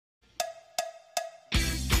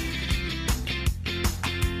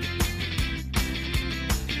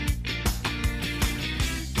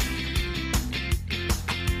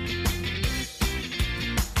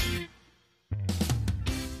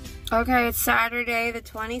Okay, it's Saturday the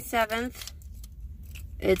 27th.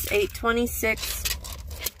 It's 8:26.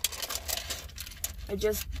 I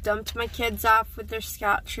just dumped my kids off with their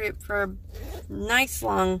scout troop for a nice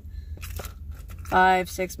long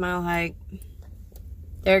 5-6 mile hike.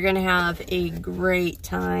 They're gonna have a great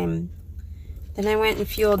time. Then I went and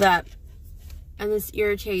fueled up, and this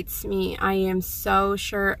irritates me. I am so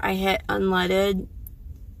sure I hit unleaded,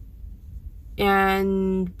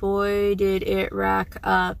 and boy did it rack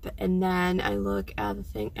up. And then I look at the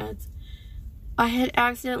thing and I had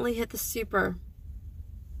accidentally hit the super,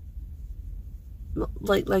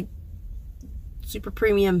 like super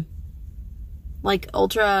premium, like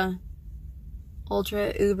ultra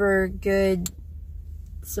uber good,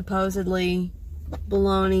 supposedly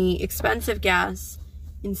baloney expensive gas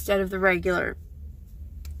instead of the regular.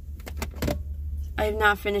 I have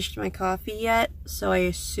not finished my coffee yet, so I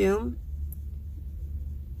assume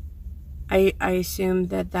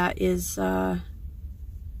that is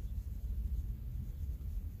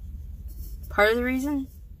part of the reason.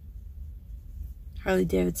 Harley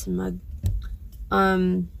Davidson mug.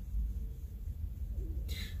 I'm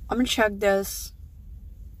gonna chug this,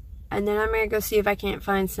 and then I'm gonna go see if I can't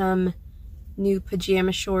find some new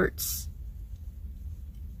pajama shorts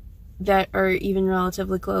that are even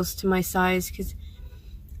relatively close to my size, because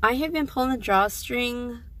I have been pulling the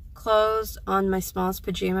drawstring closed on my smallest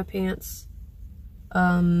pajama pants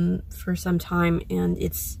for some time, and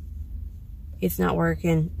it's not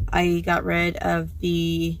working. I got rid of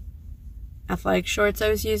the athletic shorts I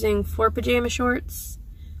was using for pajama shorts,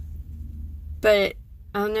 but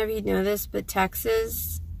I don't know if you know this, but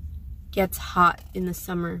Texas gets hot in the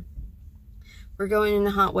summer. We're going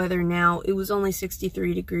into hot weather now. It was only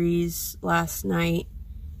 63 degrees last night,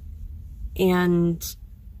 and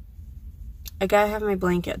I gotta have my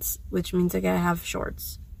blankets, which means I gotta have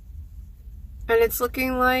shorts. And it's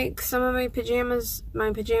looking like some of my pajama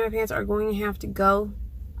pants are going to have to go,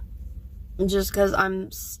 just because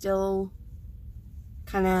I'm still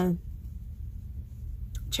kind of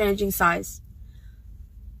changing size.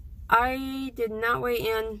 I did not weigh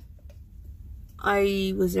in.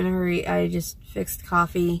 I was in a hurry. I just fixed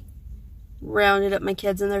coffee, rounded up my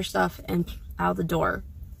kids and their stuff, and out the door.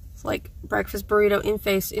 It's like breakfast burrito in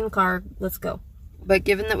face, in car, let's go. But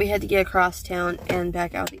given that we had to get across town and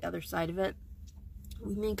back out the other side of it,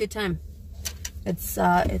 we made good time. It's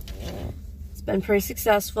been pretty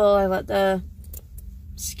successful. I let the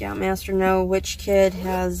Scoutmaster know which kid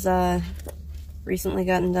has recently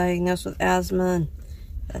gotten diagnosed with asthma, and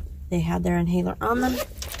that they had their inhaler on them.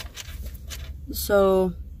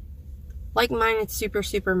 So, like mine, it's super,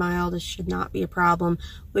 super mild. It should not be a problem,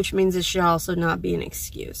 which means it should also not be an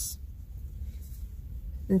excuse.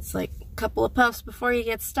 It's like a couple of puffs before you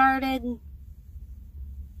get started,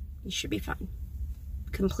 you should be fine.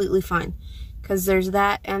 Completely fine. Because there's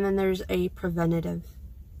that, and then there's a preventative.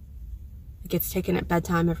 It gets taken at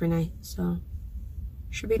bedtime every night, so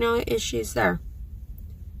should be no issues there.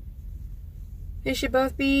 They should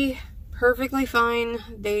both be perfectly fine.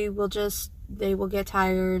 They will get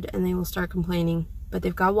tired and they will start complaining. But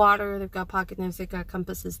they've got water, they've got pocket knives, they've got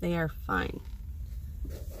compasses, they are fine.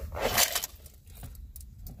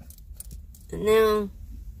 And now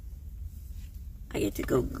I get to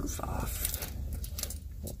go goof off.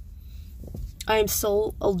 I am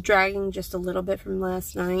still dragging just a little bit from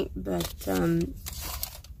last night, but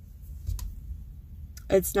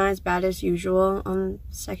it's not as bad as usual on the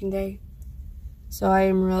second day. So I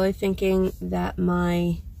am really thinking that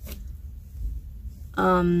my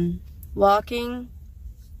walking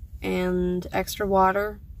and extra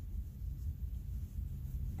water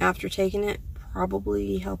after taking it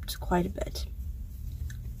probably helped quite a bit.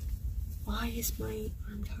 Why is my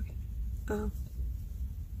arm talking? Oh,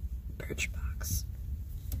 Birchbox.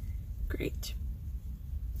 Great.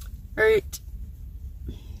 Alright.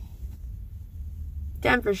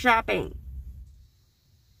 Time for shopping.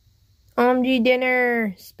 OMG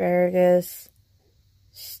dinner. Asparagus.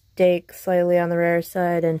 Steak slightly on the rare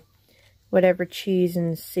side, and whatever cheese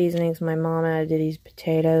and seasonings my mom added to these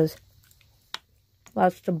potatoes.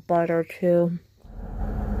 Lots of butter too.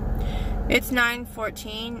 It's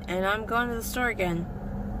 9:14 and I'm going to the store again.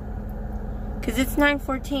 Because it's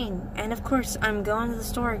 9:14 and of course I'm going to the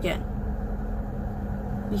store again.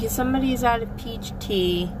 Because somebody's out of peach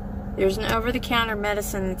tea. There's an over-the-counter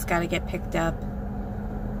medicine that's got to get picked up.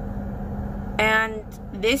 And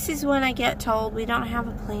this is when I get told we don't have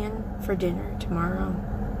a plan for dinner tomorrow.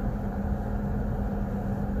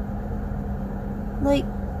 Like,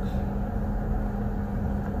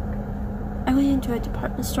 I went into a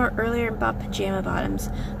department store earlier and bought pajama bottoms.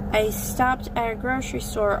 I stopped at a grocery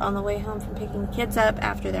store on the way home from picking the kids up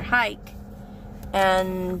after their hike,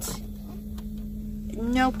 and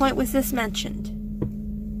no point was this mentioned.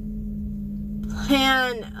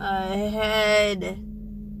 Plan ahead.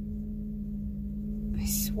 I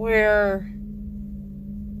swear.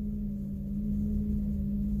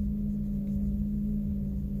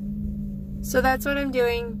 So that's what I'm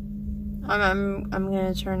doing. I'm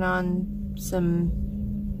gonna turn on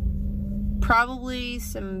probably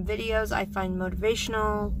some videos I find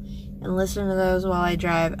motivational and listen to those while I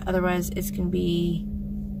drive. Otherwise, it's gonna be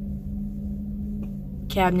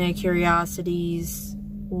Cabinet Curiosities,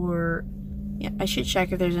 or yeah, I should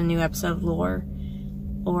check if there's a new episode of Lore,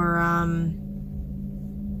 or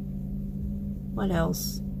what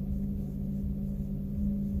else?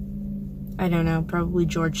 I don't know. Probably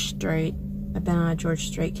George Strait. I've been on a George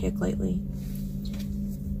Strait kick lately.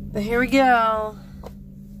 But here we go.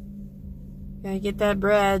 Gotta get that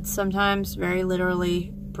bread. Sometimes, very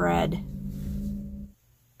literally, bread.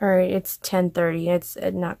 Alright, it's 10:30. It's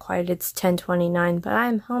not quite. It's 10:29, but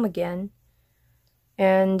I'm home again.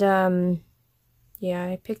 And, yeah,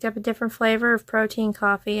 I picked up a different flavor of protein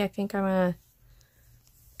coffee. I think I'm gonna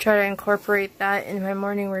try to incorporate that in my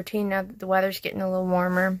morning routine now that the weather's getting a little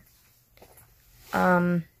warmer.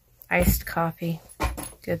 Iced coffee.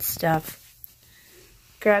 Good stuff.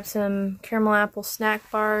 Grab some caramel apple snack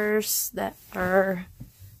bars that are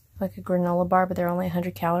like a granola bar, but they're only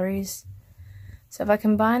 100 calories. So if I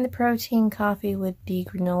combine the protein coffee with the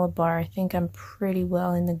granola bar, I think I'm pretty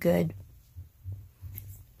well in the good.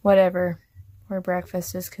 Whatever, where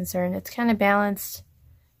breakfast is concerned. It's kind of balanced.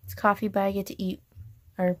 It's coffee, but I get to eat,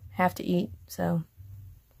 or have to eat, so.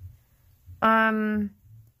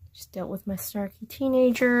 Just dealt with my snarky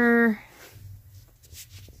teenager.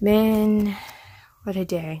 Man, what a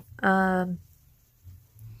day. I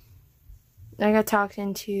got talked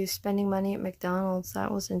into spending money at McDonald's.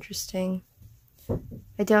 That was interesting.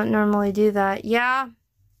 I don't normally do that. Yeah.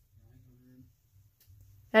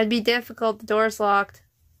 That'd be difficult. The door's locked.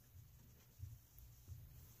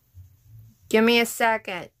 Give me a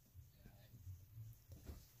second.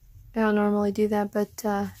 I don't normally do that, but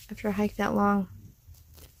after a hike that long,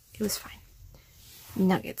 it was fine.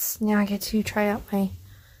 Nuggets. Now I get to try out my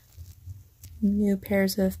new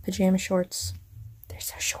pairs of pajama shorts. They're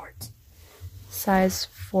so short. Size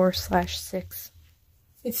 4/6.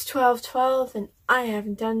 It's 12:12 and I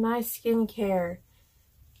haven't done my skincare.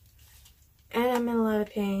 And I'm in a lot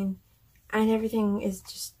of pain. And everything is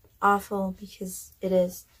just awful because it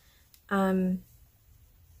is.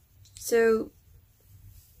 So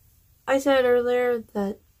I said earlier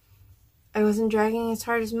that I wasn't dragging as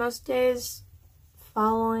hard as most days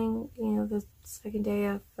following, the second day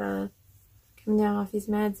of coming down off these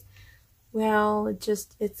meds. Well,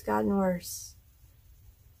 it's gotten worse.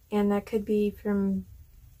 And that could be from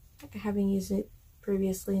having used it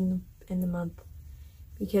previously in the month.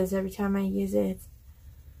 Because every time I use it,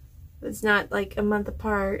 it's not like a month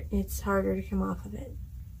apart, it's harder to come off of it.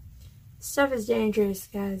 Stuff is dangerous,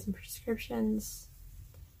 guys, and prescriptions.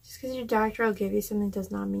 Just because your doctor will give you something does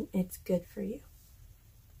not mean it's good for you.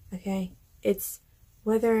 Okay? It's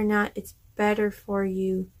whether or not it's better for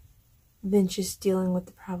you than just dealing with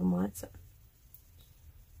the problem on its own.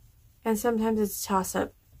 And sometimes it's a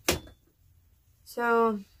toss-up.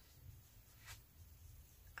 So,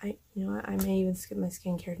 I may even skip my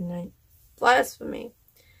skincare tonight. Blasphemy.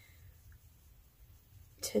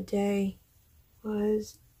 Today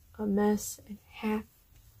was a mess and a half.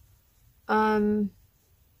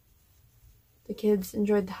 The kids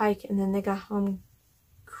enjoyed the hike and then they got home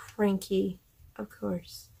cranky, of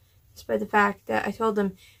course. Despite the fact that I told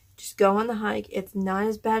them, just go on the hike. It's not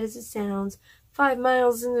as bad as it sounds. 5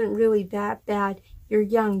 miles isn't really that bad. You're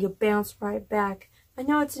young. You'll bounce right back. I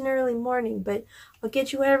know it's an early morning, but I'll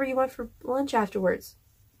get you whatever you want for lunch afterwards.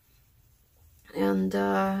 And,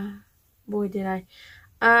 boy, did I.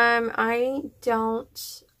 I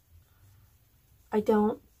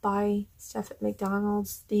don't buy stuff at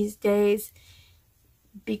McDonald's these days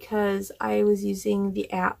because I was using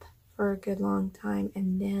the app for a good long time,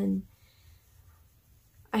 and then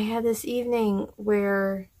I had this evening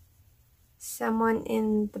where someone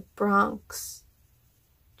in the Bronx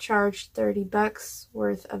charged $30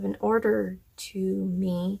 worth of an order to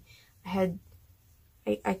me. I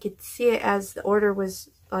could see it as the order was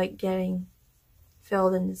like getting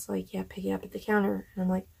filled, and it's like, yeah, pick it up at the counter. And I'm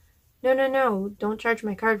like, no, don't charge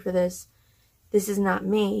my card for this. This is not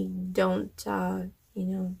me. Don't, I've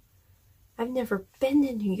never been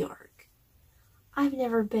to New York. I've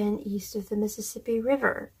never been east of the Mississippi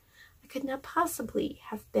River. I could not possibly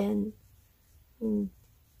have been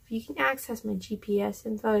if you can access my GPS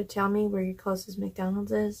info to tell me where your closest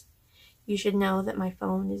McDonald's is, you should know that my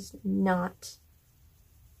phone is not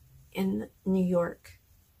in New York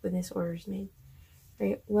when this order is made.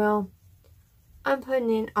 Right? Well, I'm putting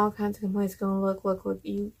in all kinds of complaints going, look,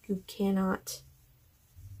 you cannot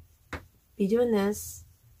be doing this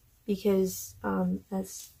because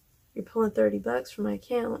you're pulling $30 from my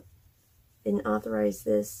account. Didn't authorize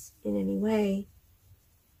this in any way.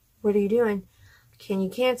 What are you doing? Can you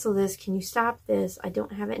cancel this? Can you stop this? I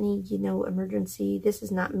don't have any, emergency. This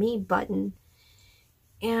is not me button.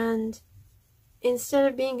 And instead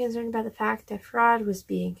of being concerned about the fact that fraud was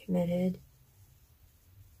being committed,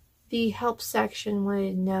 the help section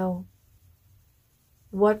wanted to know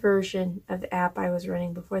what version of the app I was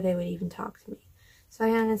running before they would even talk to me. So I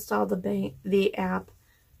uninstalled the app.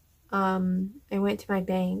 I went to my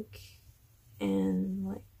bank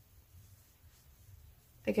and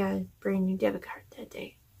I got a brand new debit card that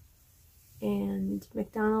day. And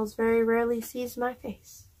McDonald's very rarely sees my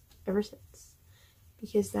face ever since.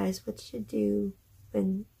 Because that is what you do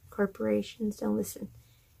when corporations don't listen.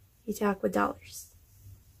 You talk with dollars.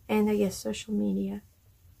 And I guess social media.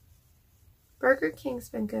 Burger King's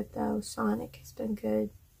been good though. Sonic has been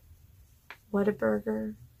good.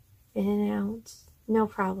 Whataburger. In-N-Out. No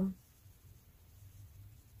problem.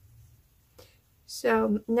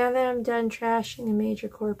 So now that I'm done trashing a major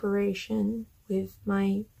corporation with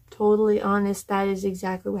my totally honest, that is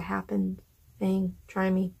exactly what happened thing, try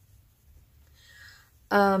me.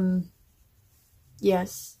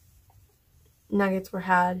 Yes, nuggets were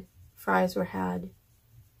had, fries were had.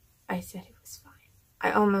 I said it was fine.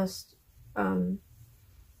 I almost didn't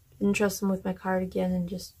trust them with my card again and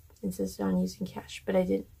just insisted on using cash, but I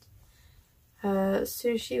didn't.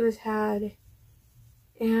 Sushi was had,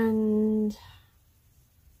 and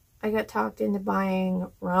I got talked into buying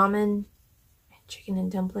ramen and chicken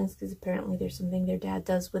and dumplings because apparently there's something their dad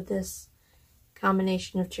does with this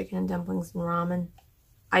combination of chicken and dumplings and ramen.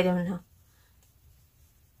 I don't know.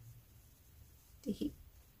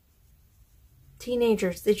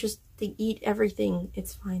 Teenagers, they eat everything.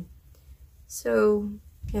 It's fine. So,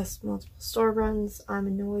 yes, multiple store runs. I'm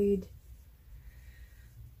annoyed.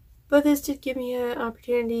 But this did give me an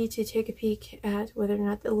opportunity to take a peek at whether or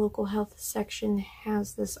not the local health section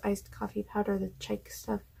has this iced coffee powder, the Chike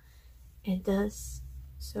stuff. And it does.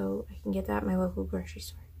 So I can get that at my local grocery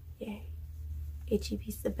store. Yay.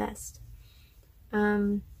 HEB's the best.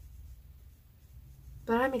 But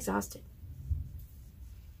I'm exhausted.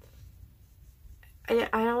 I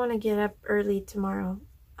don't want to get up early tomorrow.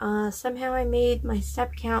 Somehow I made my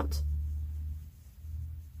step count.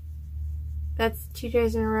 That's 2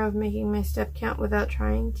 days in a row of making my step count without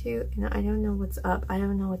trying to, and I don't know what's up. I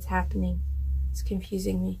don't know what's happening. It's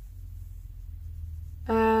confusing me.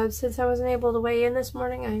 Since I wasn't able to weigh in this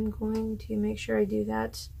morning, I'm going to make sure I do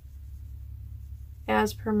that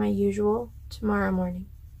as per my usual tomorrow morning.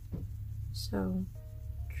 So,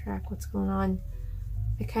 track what's going on.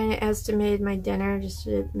 I kind of estimated my dinner just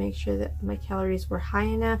to make sure that my calories were high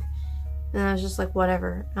enough. And I was just like,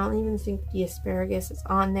 whatever. I don't even think the asparagus is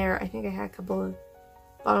on there. I think I had a couple of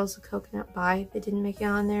bottles of coconut pie that didn't make it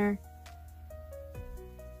on there.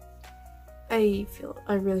 I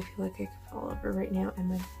really feel like I could fall over right now, and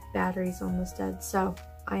my battery's almost dead. So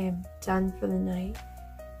I am done for the night.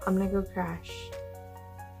 I'm gonna go crash.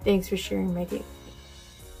 Thanks for sharing my day.